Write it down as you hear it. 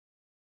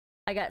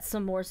I got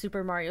some more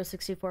Super Mario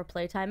 64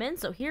 playtime in,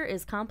 so here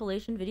is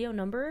compilation video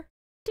number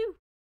 2.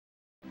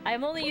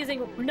 I'm only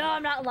using... No,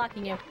 I'm not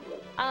unlocking you.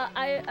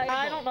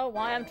 I don't know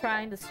why I'm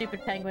trying the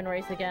stupid penguin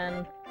race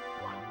again,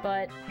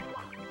 but...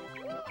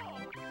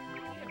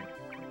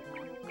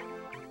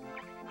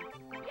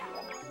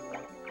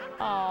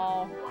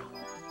 Oh,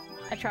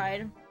 I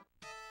tried.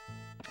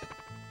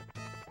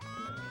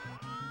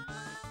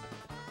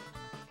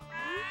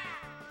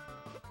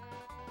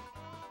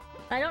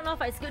 I don't know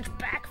if I scooch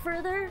back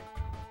further,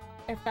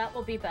 if that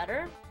will be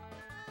better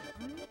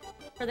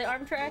for the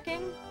arm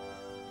tracking.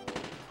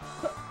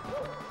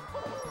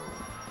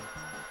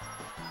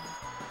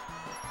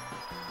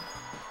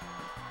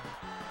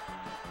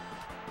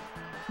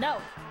 No!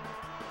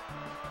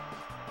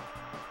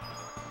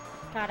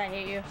 God, I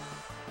hate you.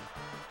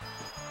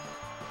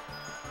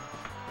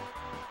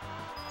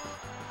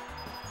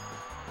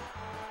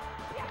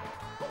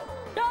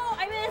 No,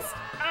 I missed!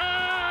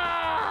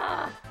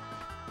 Ah!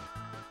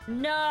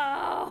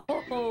 No!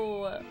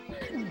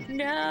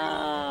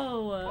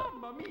 No!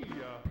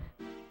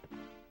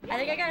 I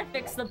think I gotta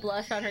fix the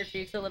blush on her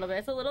cheeks a little bit.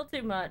 It's a little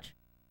too much.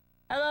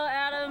 Hello,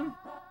 Adam.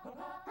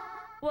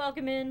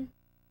 Welcome in.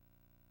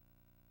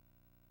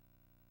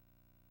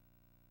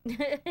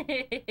 Let's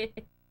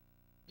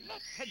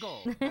go.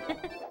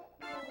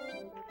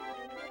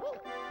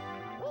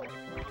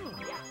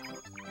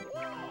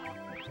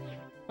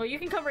 Well, you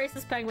can come race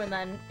this penguin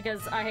then,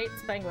 because I hate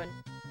this penguin.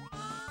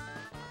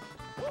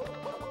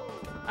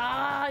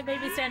 Ah, it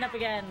made me stand up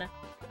again.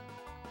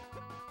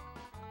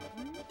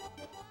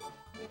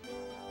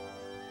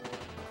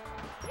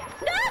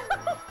 No!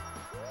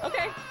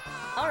 Okay.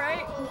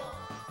 Alright.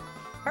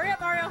 Hurry up,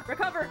 Mario!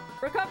 Recover!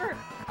 Recover!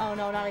 Oh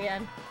no, not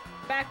again.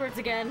 Backwards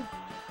again.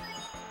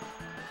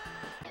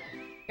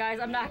 Guys,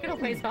 I'm not gonna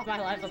waste all my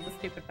life on the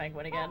stupid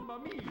penguin again.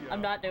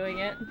 I'm not doing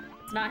it.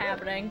 It's not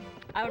happening.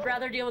 I would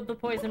rather deal with the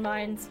poison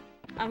mines.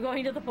 I'm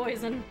going to the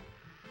poison.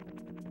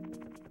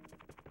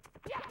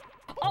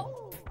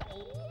 Oh!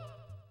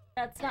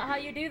 That's not how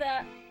you do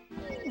that.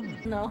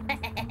 No.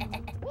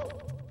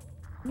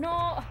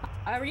 No!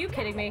 Are you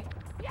kidding me?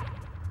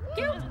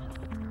 You?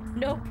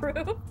 No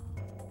proof?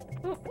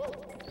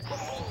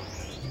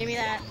 Give me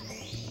that.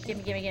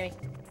 Gimme, gimme, gimme.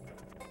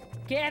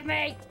 Give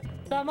me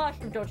the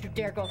mushroom! Don't you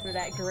dare go through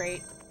that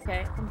grate.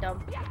 Okay, I'm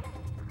dumb.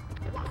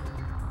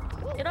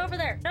 Get over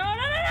there! No, no,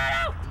 no, no,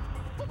 no!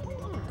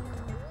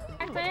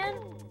 Pac-Man?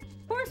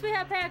 Of course we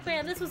have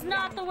Pac-Man! This was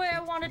not the way I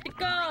wanted to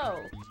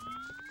go!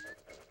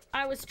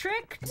 I was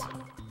tricked!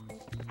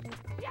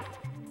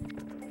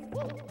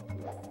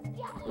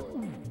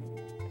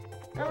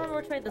 I don't remember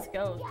which way this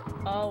goes.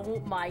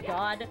 Oh my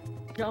god.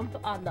 Jump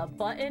on the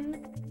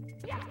button.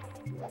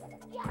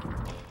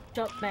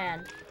 Jump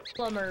man.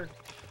 Plumber.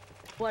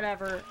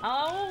 Whatever.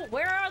 Oh,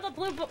 where are the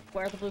blue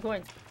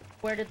coins?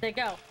 Where did they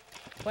go?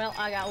 Well,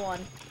 I got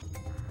one.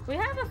 We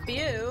have a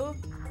few.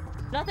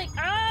 Nothing.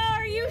 Oh,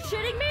 are you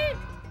shitting me?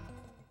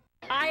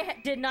 I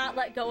did not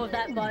let go of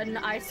that button,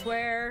 I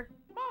swear.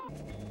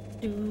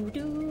 Do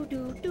do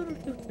do do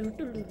do do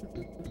do.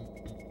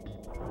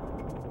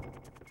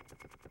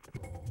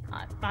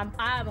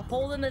 I'm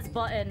holding this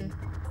button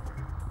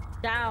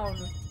down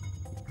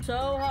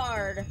so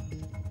hard.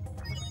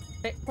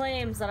 If it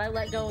claims that I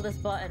let go of this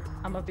button,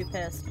 I'm gonna be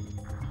pissed.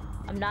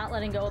 I'm not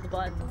letting go of the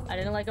button. I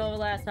didn't let go of it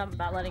last time. I'm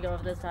not letting go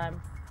of it this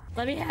time.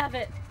 Let me have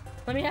it.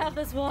 Let me have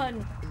this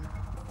one.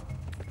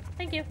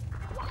 Thank you.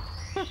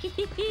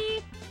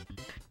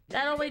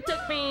 That only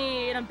took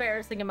me an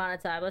embarrassing amount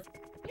of time.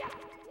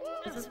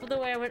 This is the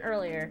way I went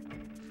earlier.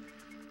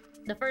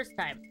 The first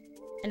time.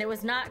 And it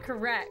was not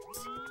correct.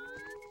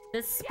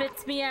 This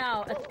spits me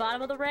out at the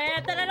bottom of the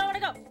ramp. Then I don't want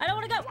to go. I don't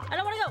want to go. I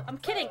don't want to go. I'm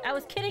kidding. I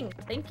was kidding.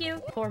 Thank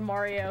you. Poor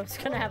Mario's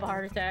gonna have a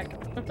heart attack.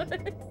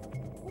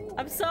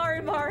 I'm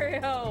sorry,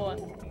 Mario.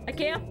 I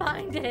can't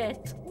find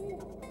it.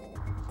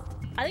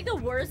 I think the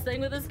worst thing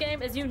with this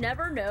game is you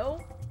never know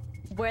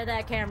where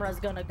that camera's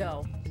gonna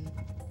go.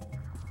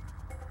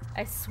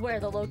 I swear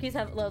the Lokis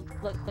have look,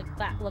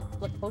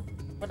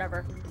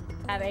 whatever.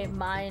 Have a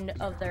mind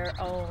of their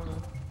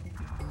own.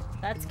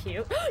 That's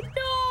cute.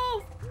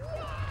 No!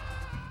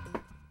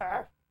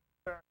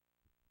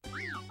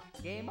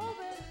 Game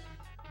over.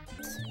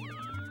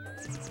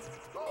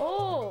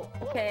 Oh,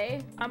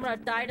 okay. I'm gonna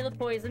die to the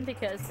poison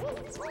because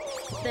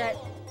that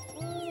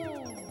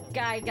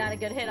guy got a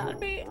good hit on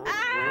me.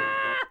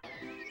 Ah!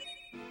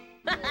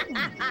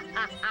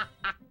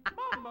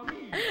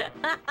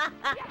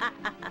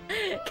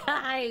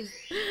 Guys.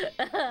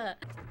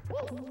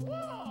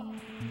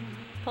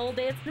 Pole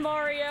dance to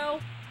Mario.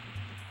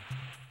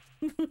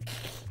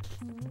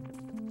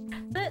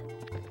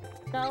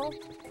 No.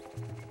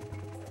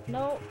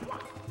 No.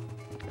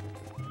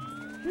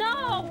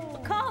 No!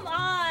 Come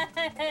on!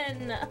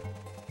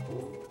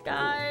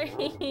 Guys!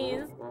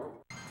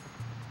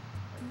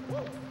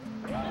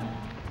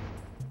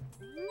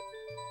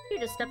 You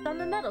just stepped on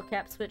the metal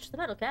cap switch. The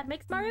metal cap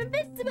makes Mario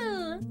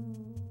invincible!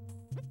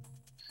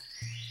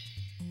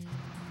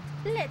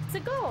 Let's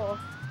go!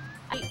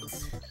 8.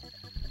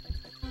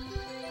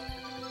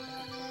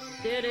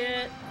 Did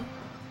it!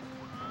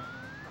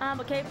 I'm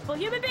a capable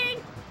human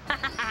being!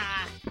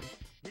 I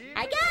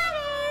got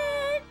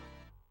it!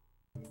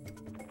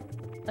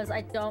 Because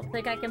I don't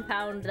think I can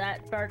pound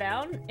that far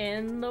down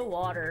in the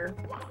water.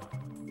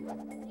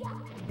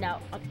 No,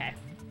 okay.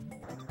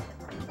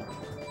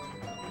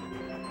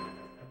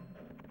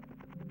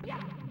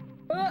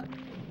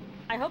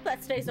 I hope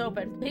that stays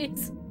open,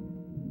 please.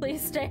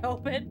 Please stay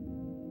open.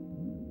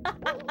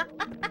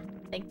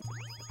 Thank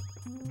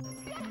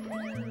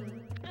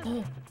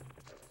you.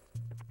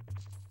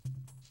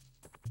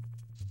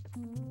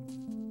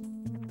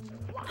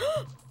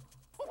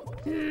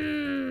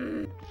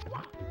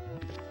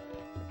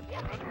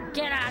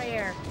 Get out of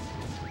here!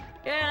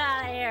 Get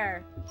out of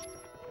here!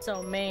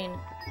 So mean.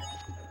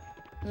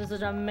 This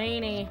is a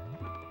meanie.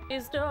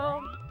 Please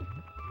don't.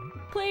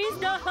 Please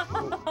no!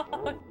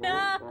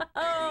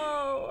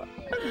 No!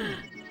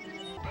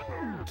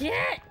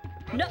 Get!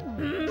 No!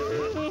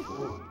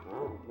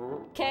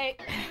 Okay.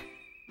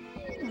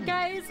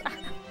 Guys,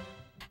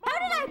 how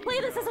did I play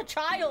this as a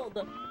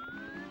child?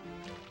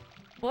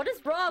 What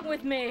is wrong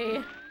with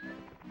me?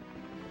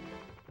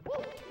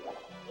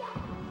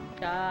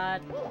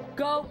 God.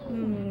 Go!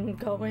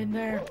 Go in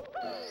there.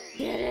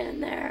 Get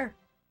in there.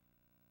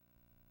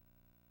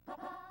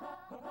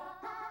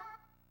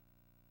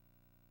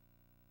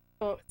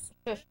 Oh,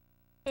 shush.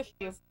 Shush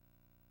you.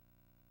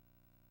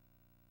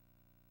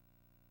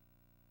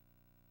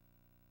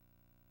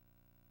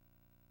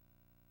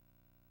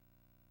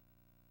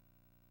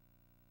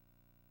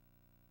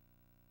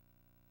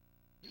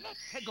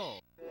 Let's go.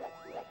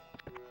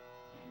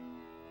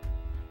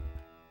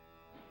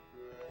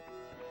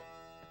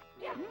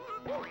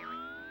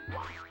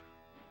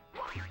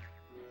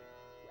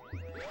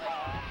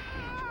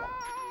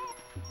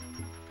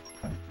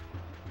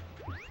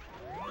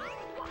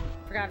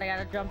 Forgot I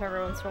gotta jump every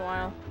once in a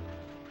while.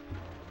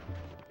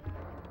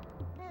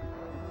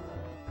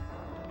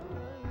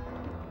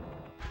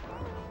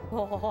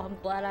 Oh, I'm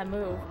glad I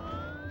moved.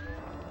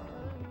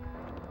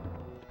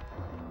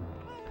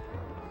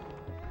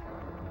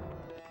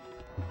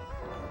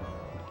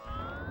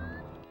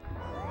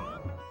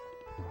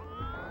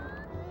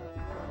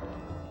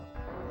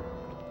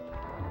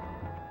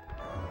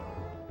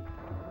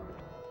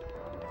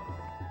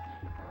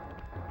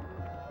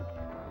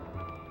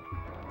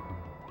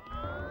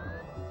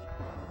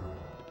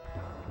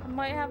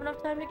 Might have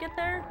enough time to get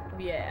there?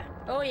 Yeah.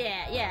 Oh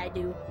yeah, yeah I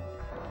do.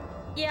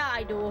 Yeah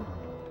I do.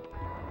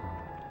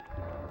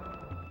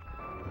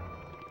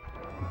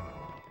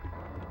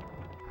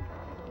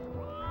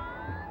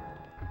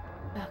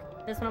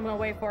 This one I'm gonna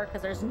wait for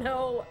because there's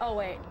no... Oh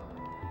wait.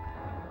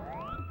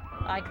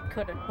 I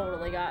could have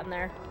totally gotten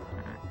there.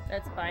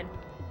 That's fine.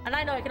 And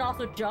I know I can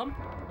also jump,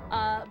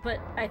 but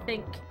I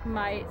think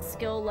my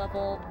skill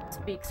level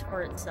speaks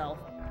for itself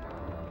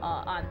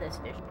on this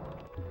fish.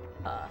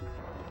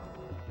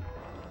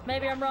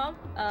 Maybe I'm wrong,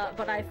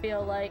 but I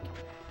feel like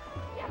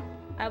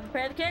I'll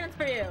prepare the cannons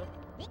for you.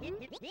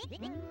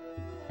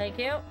 Thank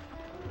you.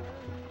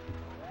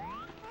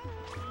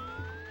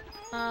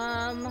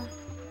 I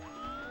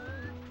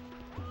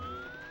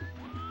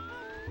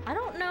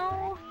don't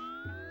know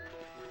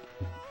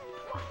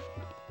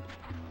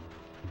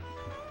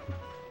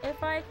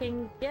if I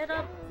can get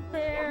up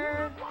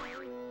there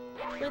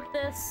with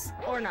this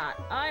or not.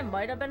 I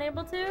might have been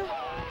able to.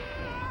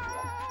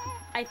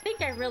 I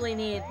think I really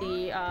need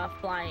the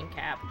flying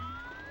cap.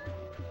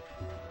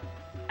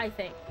 I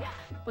think.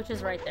 Which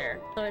is right there.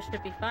 So it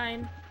should be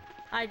fine.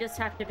 I just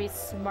have to be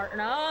smart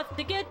enough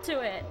to get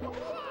to it.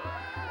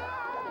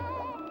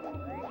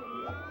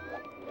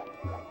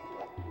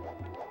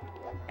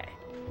 Okay.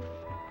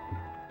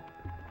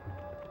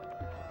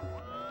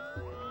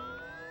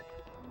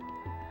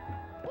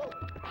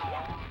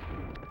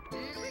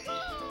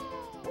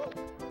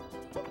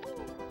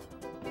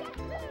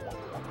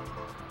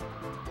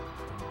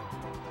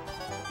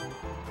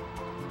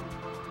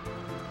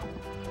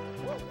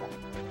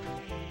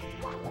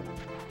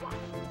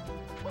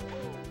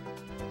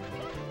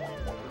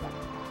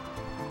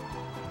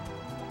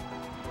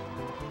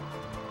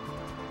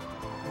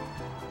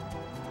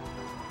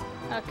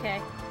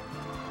 Okay.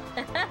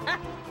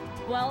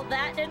 Well,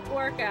 that didn't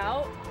work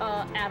out,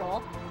 at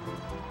all.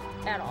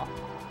 At all.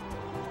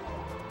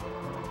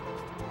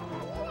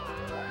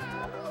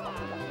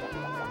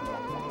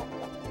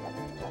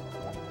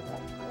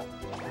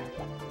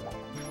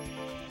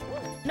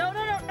 No,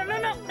 no, no, no, no,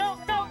 no, no,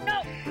 no,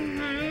 no!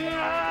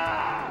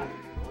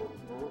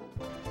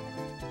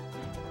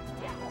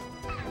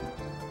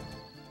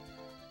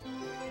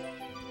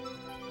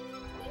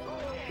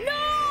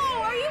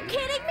 No! Are you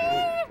kidding me?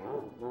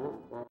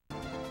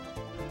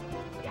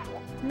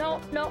 No,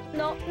 no,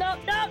 no, no,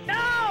 no,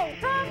 no!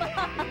 Come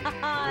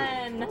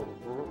on!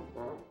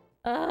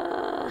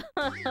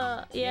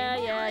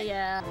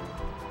 Yeah.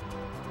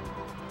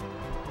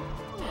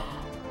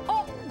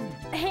 Oh!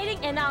 Hating,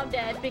 and now I'm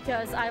dead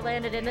because I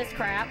landed in this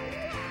crap.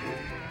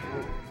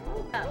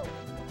 Oh.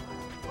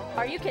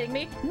 Are you kidding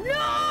me?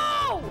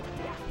 No!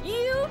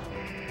 You...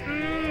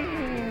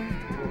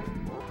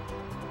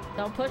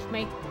 Don't push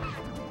me.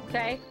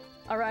 Okay?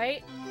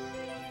 Alright?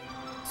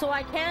 So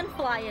I can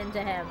fly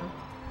into him.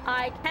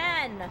 I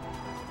can!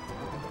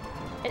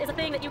 It is a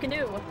thing that you can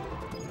do.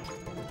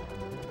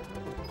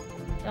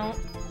 Don't.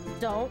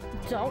 No,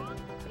 no.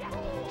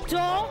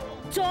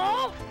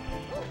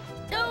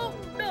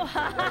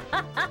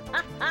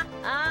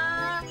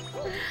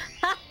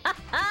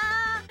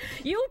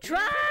 You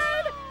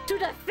tried to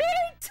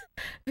defeat.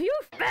 You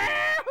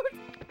failed.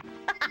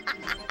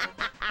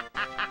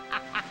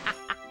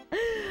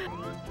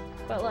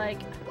 But like,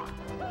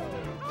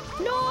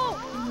 no.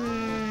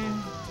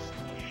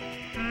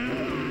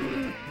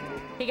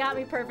 He got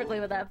me perfectly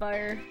with that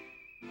fire.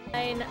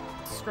 I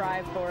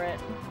strive for it.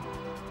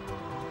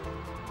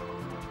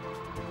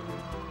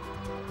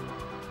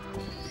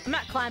 I'm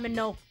not climbing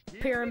no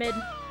pyramid.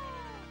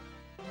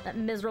 That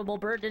miserable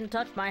bird didn't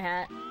touch my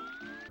hat.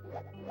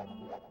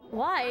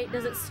 Why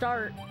does it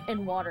start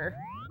in water?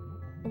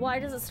 Why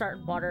does it start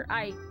in water?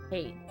 I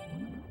hate.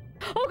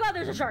 Oh god,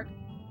 there's a shark!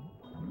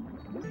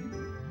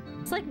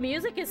 It's like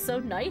music is so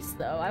nice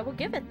though. I will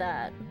give it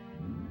that.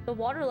 The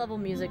water level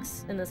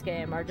musics in this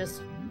game are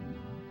just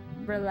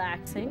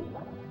relaxing.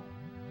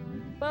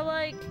 But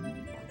like,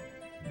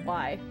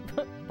 why?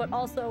 But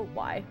also,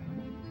 why?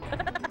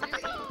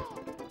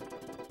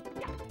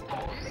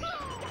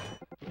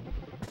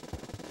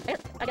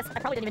 I guess I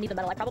probably didn't even need the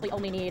metal. I probably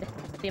only need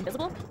the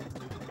invisible.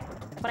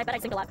 But I bet I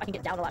can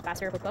get down a lot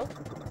faster with both.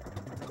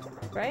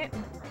 Right?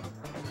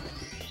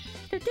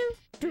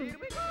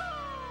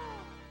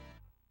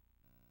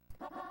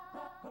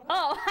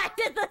 Oh, I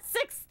did the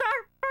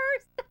 6-star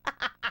first!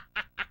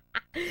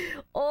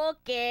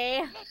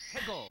 Okay.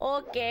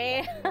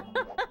 Okay.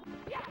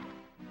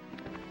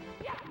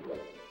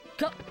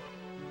 Go!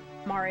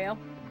 Mario.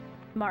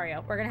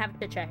 Mario, we're gonna have a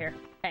chit chat here.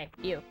 Hey,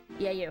 you.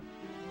 Yeah, you.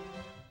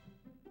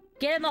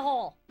 Get in the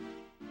hole!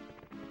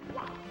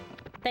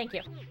 Thank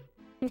you.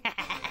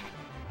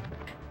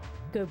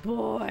 Good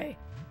boy.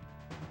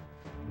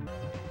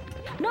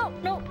 No,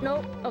 no,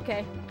 no.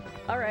 Okay.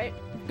 Alright.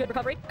 Good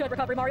recovery,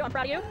 Mario. I'm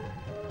proud of you.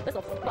 This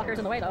little fucker's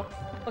in the way, though.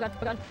 Oh god,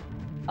 oh god.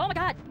 Oh my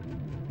god!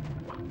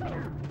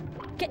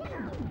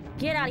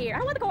 Get out of here. I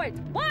don't want the coins!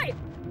 Why?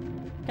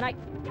 Can I...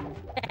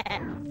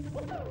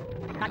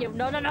 Not you.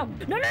 No, no, no.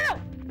 No, no, no!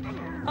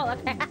 Oh,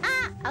 okay.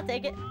 I'll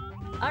take it.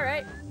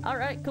 Alright.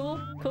 Alright, cool.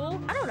 Cool.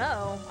 I don't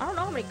know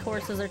how many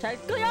courses there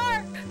technically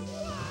are!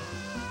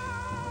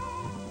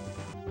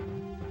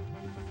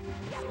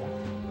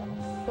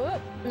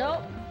 Whoop.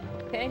 No.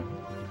 Okay.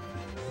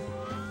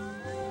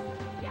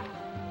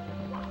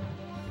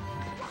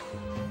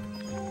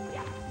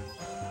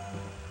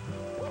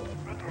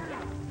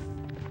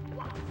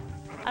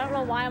 I don't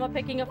know why I'm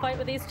picking a fight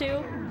with these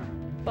two,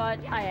 but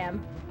I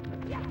am.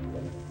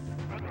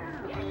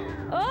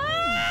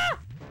 Ah!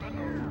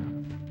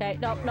 Okay,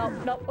 no, no,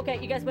 no. Okay,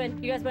 you guys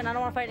win. You guys win. I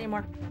don't want to fight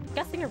anymore.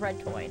 Guessing a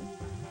red coin.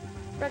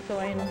 Red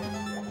coin.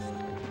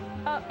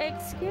 Oh,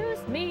 excuse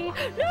me.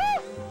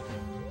 No!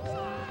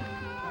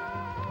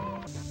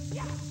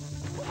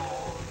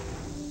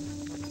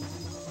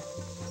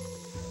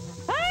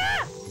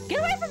 Ah! Get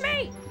away from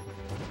me!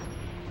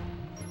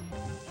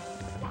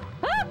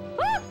 Ah!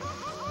 Ah!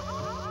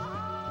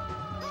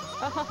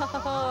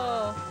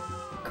 Oh,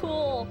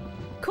 cool.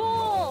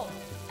 Cool!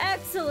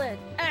 Excellent,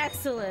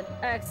 excellent,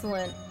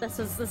 excellent. This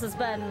has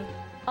been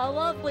a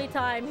lovely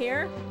time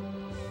here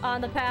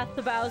on the path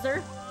to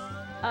Bowser.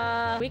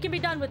 We can be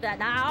done with that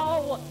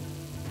now.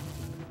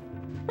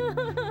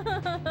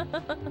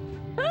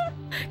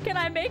 Can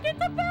I make it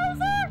to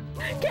Bowser?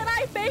 Can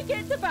I make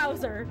it to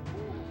Bowser?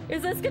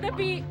 Is this gonna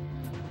be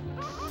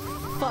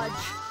fudge?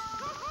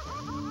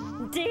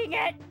 Dang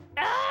it!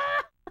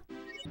 Ah!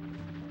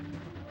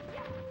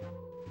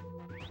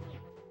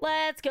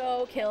 Let's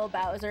go kill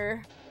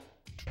Bowser.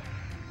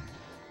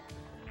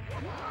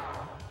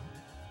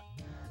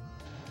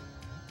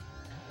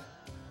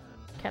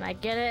 Can I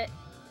get it?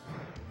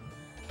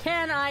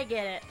 Can I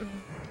get it?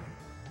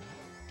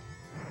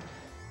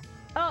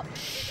 Oh,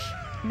 shh.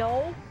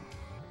 No.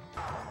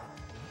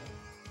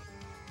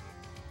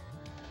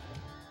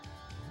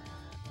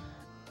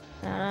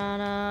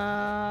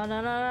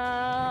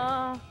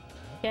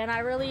 Can I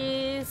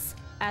release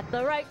at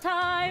the right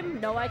time?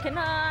 No, I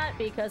cannot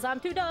because I'm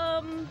too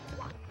dumb.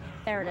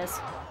 There it is.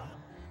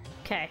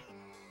 Okay.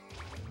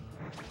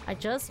 I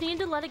just need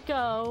to let it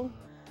go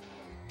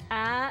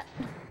at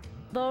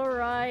the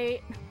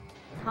right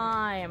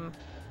time.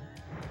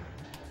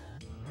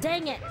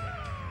 Dang it!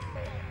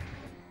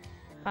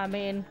 I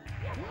mean...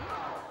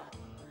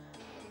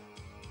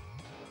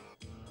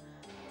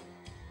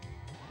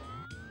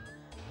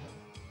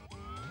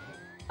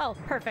 Oh,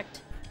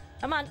 perfect.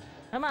 Come on,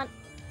 come on.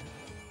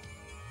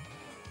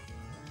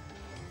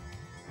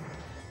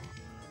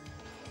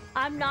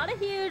 I'm not a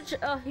huge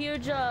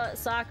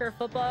soccer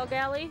football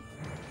galley.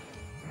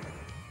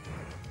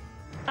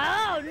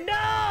 Oh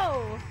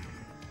no!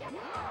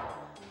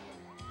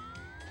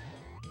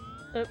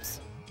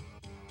 Oops.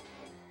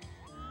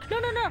 No,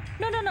 no, no,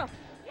 no, no, no.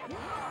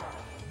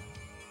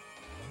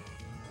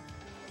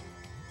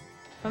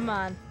 Come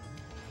on.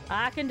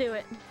 I can do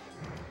it.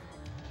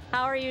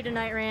 How are you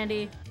tonight,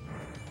 Randy?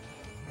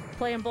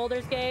 playing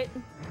Baldur's Gate.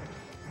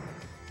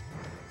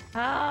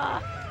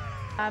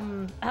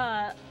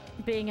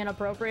 Being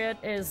inappropriate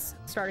is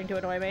starting to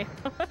annoy me.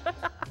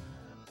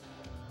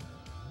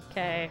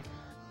 Okay.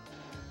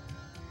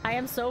 I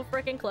am so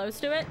freaking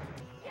close to it.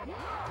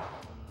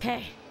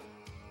 Okay.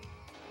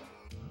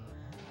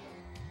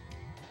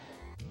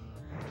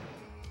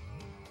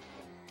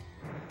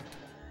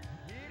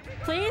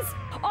 Please?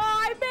 Oh,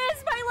 I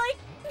missed by like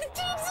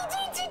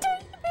teensy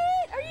bit.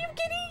 Are you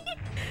kidding?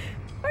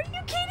 Are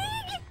you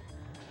kidding?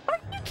 Are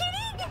you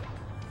kidding?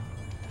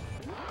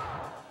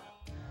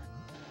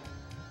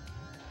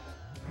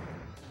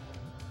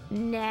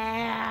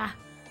 Nah.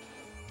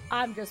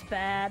 I'm just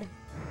bad.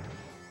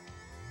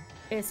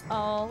 It's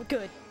all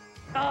good.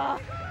 Ah.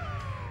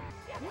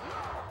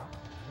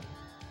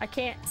 I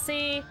can't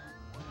see.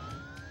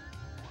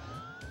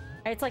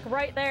 It's like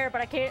right there,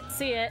 but I can't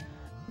see it.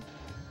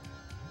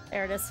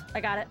 There it is.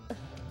 I got it.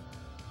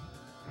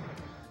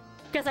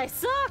 Because I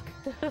suck!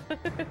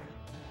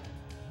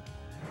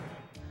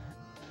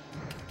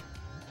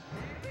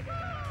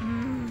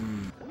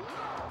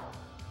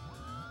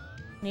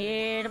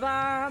 Need a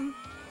bomb.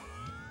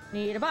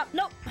 Need a bomb.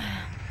 Nope.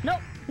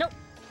 Nope. Nope.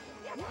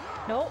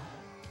 Nope.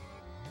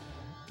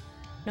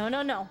 No,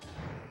 no, no.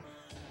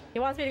 He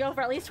wants me to go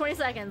for at least 20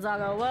 seconds. I'll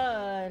go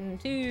 1,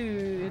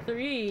 2,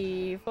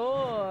 3,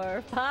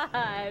 4,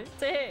 5,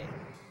 6,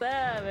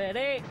 7,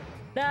 8,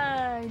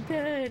 9,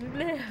 10,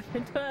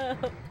 11, 12,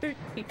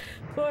 13,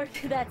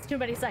 14. That's too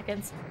many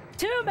seconds.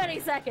 Too many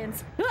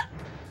seconds.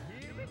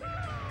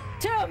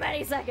 Too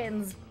many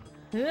seconds.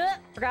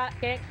 Forgot.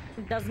 Okay.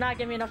 Does not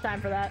give me enough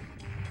time for that.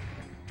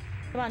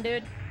 Come on,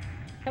 dude.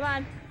 Come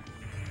on.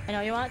 I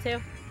know you want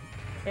to.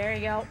 There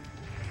you go.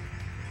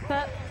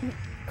 But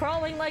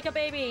crawling like a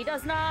baby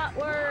does not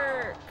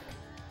work.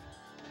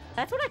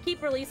 That's what I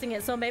keep releasing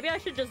it, so maybe I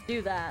should just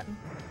do that.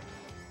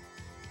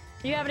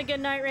 You having a good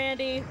night,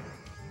 Randy?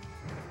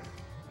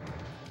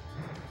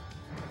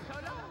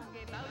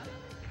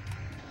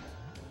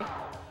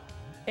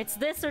 It's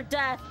this or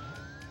death.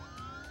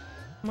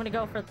 I'm gonna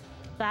go for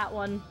that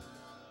one.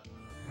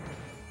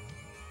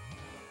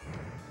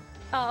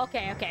 Oh,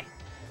 okay, okay.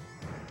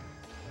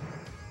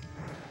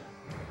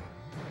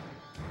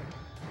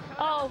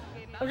 Oh,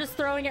 I'm just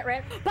throwing it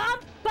right. Bomb!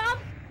 Bomb!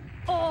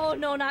 Oh,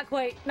 no, not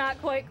quite.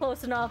 Not quite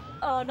close enough.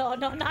 Oh, no,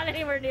 no, not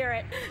anywhere near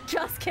it.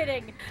 Just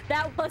kidding.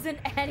 That wasn't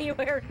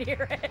anywhere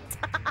near it.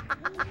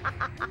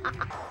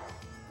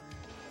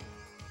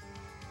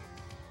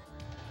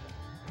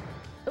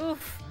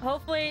 Oof.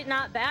 Hopefully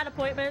not bad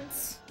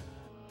appointments.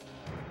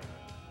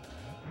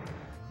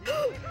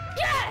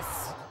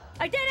 Yes!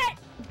 I did it!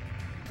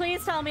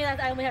 Please tell me that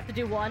I only have to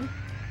do one.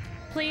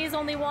 Please,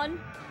 only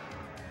one.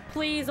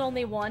 Please,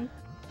 only one.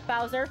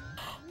 Bowser.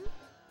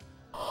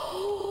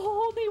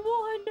 Only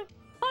one.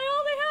 I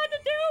only had to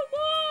do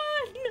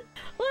one.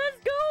 Let's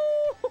go.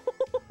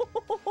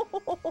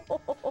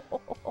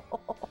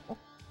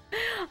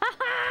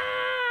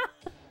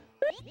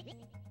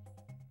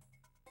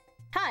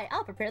 Hi,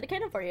 I'll prepare the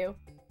cannon for you.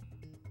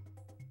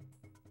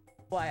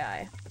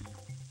 YI.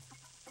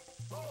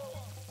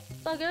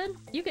 It's all good.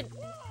 You can...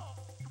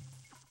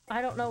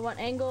 I don't know what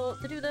angle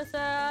to do this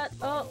at.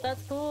 Oh,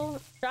 that's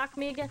cool. Shock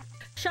me again.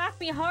 Shock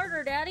me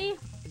harder, daddy.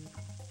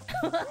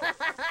 No,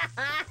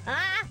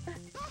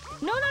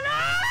 no,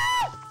 no!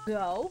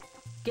 Go.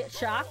 Get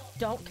shocked.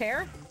 Don't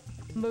care.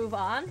 Move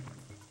on.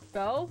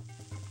 Go.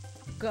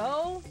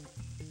 Go.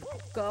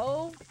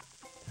 Go.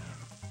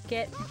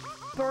 Get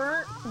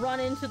burnt. Run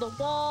into the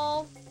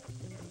wall.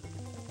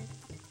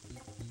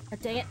 Oh,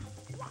 dang it.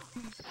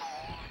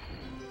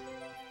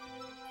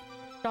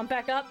 Jump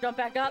back up. Jump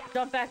back up.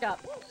 Jump back up.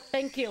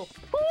 Thank you.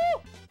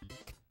 Woo!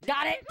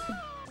 Got it.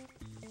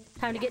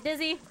 Time to get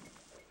dizzy.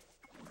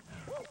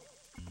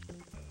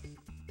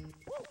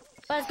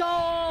 Let's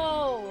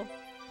go!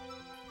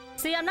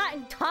 See, I'm not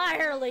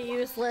entirely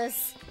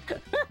useless.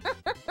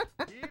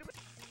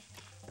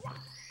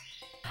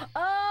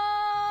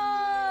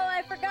 Oh,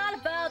 I forgot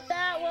about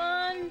that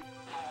one.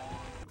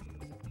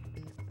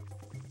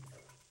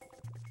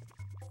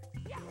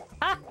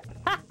 Ha!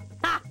 Ha!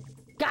 Ha!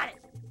 Got it!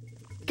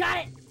 Got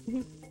it!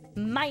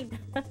 Mine!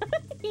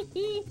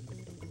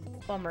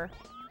 Bummer.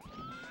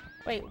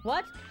 Wait,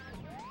 what?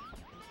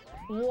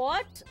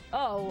 What?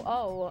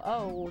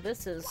 Oh,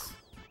 this is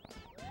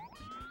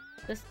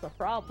the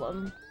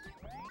problem.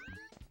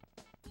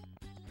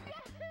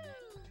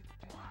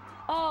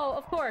 Oh,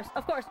 of course.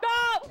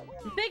 No!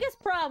 The biggest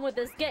problem with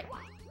this game.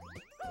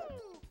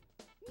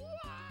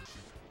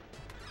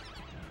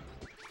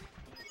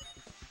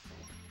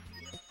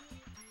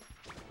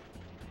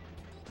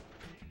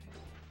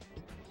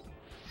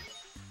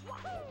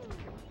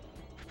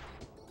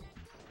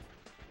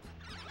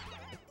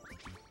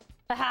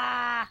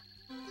 Haha!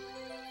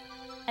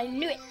 I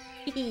knew it!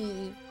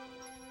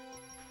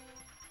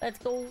 Let's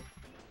go.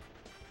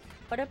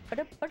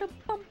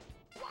 Ba-da-ba-da-ba-da-bum.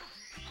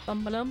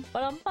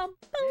 Bum-ba-dum-ba-dum-bum.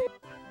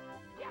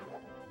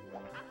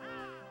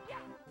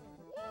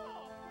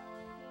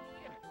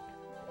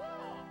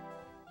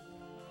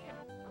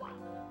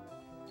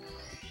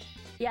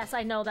 Yes,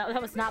 I know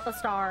that was not the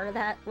star.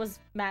 That was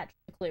match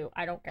the clue.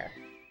 I don't care.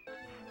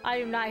 I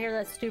do not hear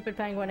that stupid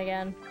penguin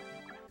again.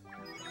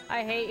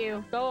 I hate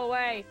you. Go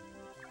away.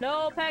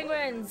 No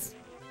penguins.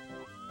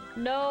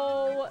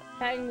 No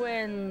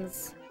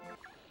penguins.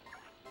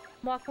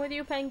 I'm walking with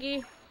you,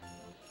 Pengy.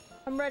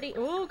 I'm ready.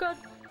 Oh, God.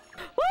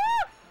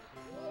 Ah!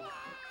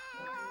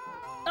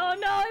 Oh,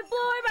 no. It blew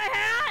away my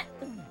hat.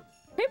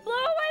 It blew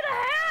away the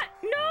hat.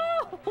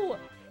 No.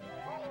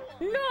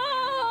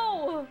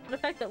 No. The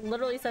fact that it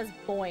literally says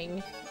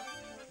boing.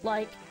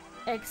 Like,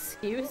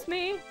 excuse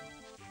me?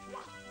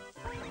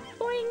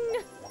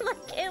 Boing.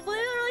 Like, it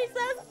literally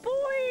says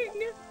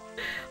boing.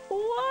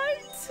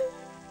 What?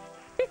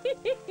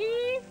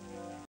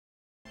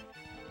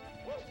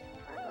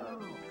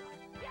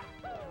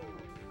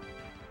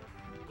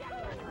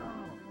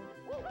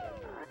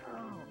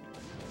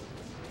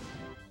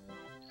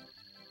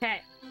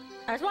 Okay.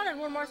 I just wanted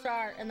one more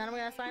star, and then I'm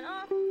gonna sign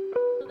off.